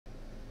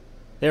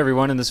Hey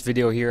everyone, in this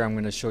video here I'm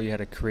going to show you how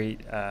to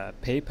create a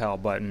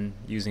PayPal button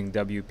using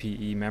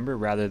WP eMember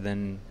rather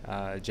than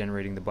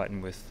generating the button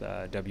with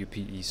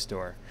WP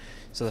eStore.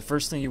 So the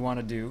first thing you want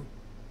to do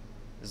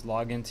is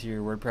log into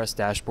your WordPress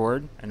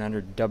dashboard, and under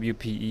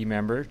WP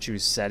eMember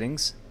choose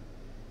Settings,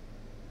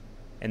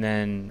 and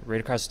then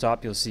right across the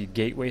top you'll see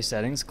Gateway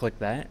Settings. Click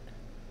that,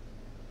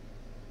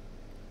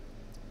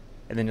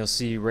 and then you'll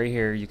see right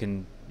here you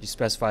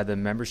specify the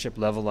membership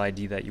level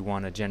ID that you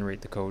want to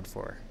generate the code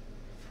for.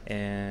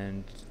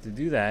 And to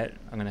do that,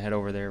 I'm going to head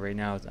over there right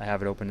now. I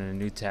have it open in a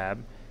new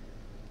tab.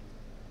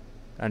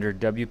 Under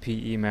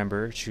WP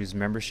eMember, choose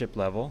membership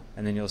level,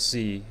 and then you'll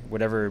see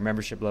whatever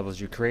membership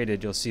levels you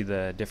created, you'll see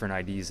the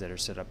different IDs that are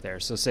set up there.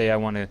 So say I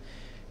want to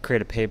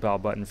create a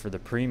PayPal button for the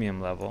premium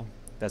level,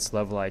 that's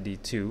level ID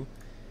 2.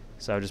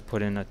 So I'll just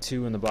put in a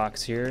 2 in the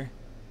box here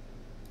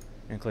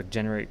and click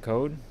generate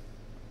code.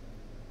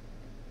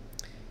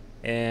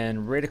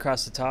 And right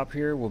across the top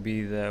here will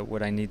be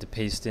what I need to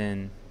paste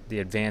in the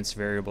advanced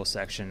variable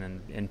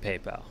section in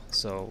PayPal.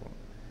 So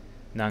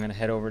now I'm going to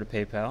head over to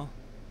PayPal.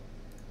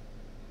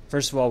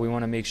 First of all, we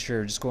want to make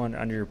sure, just go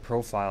under your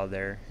profile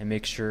there and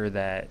make sure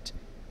that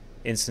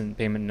instant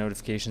payment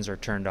notifications are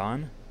turned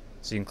on.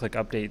 So you can click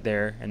update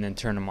there and then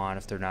turn them on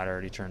if they're not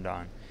already turned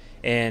on.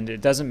 And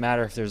it doesn't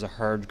matter if there's a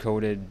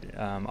hard-coded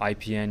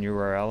IPN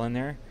URL in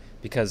there,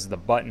 because the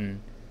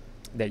button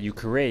that you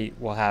create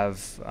will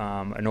have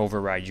an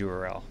override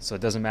URL. So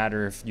it doesn't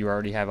matter if you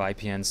already have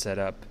IPN set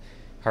up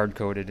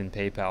hard-coded in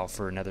PayPal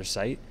for another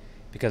site,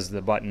 because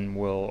the button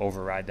will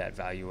override that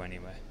value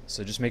anyway.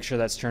 So just make sure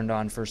that's turned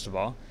on first of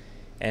all,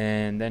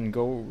 and then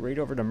go right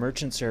over to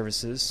Merchant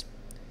Services.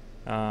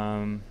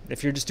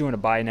 If you're just doing a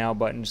Buy Now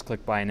button, just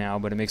click Buy Now,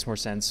 but it makes more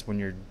sense when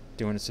you're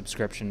doing a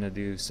subscription to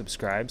do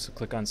Subscribe, so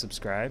click on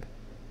Subscribe.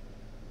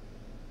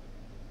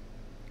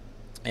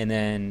 And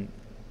then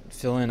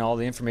fill in all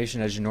the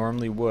information as you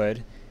normally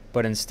would.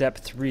 But in step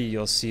 3,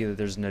 you'll see that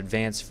there's an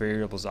advanced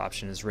variables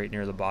option is right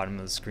near the bottom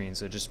of the screen.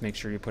 So just make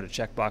sure you put a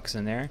checkbox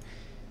in there,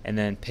 and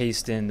then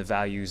paste in the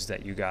values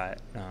that you got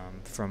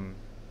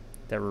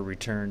that were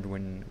returned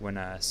when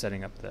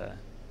setting up the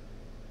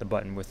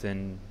button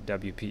within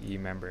WP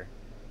eMember.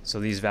 So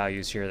these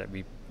values here that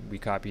we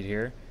copied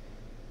here,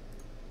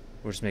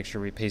 we'll just make sure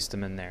we paste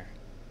them in there,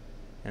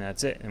 and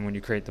that's it. And when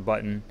you create the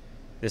button,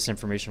 this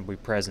information will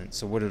be present.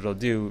 So what it'll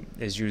do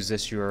is use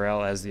this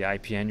URL as the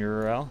IPN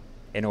URL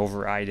and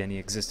override any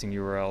existing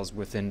URLs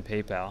within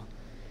PayPal,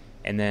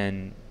 and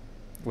then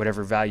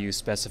whatever value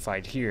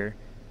specified here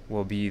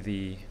will be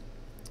the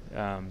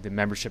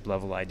membership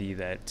level ID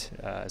that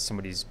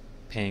somebody's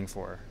paying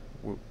for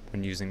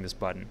when using this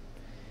button.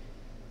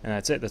 And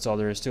that's it. That's all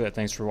there is to it.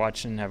 Thanks for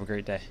watching. Have a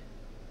great day.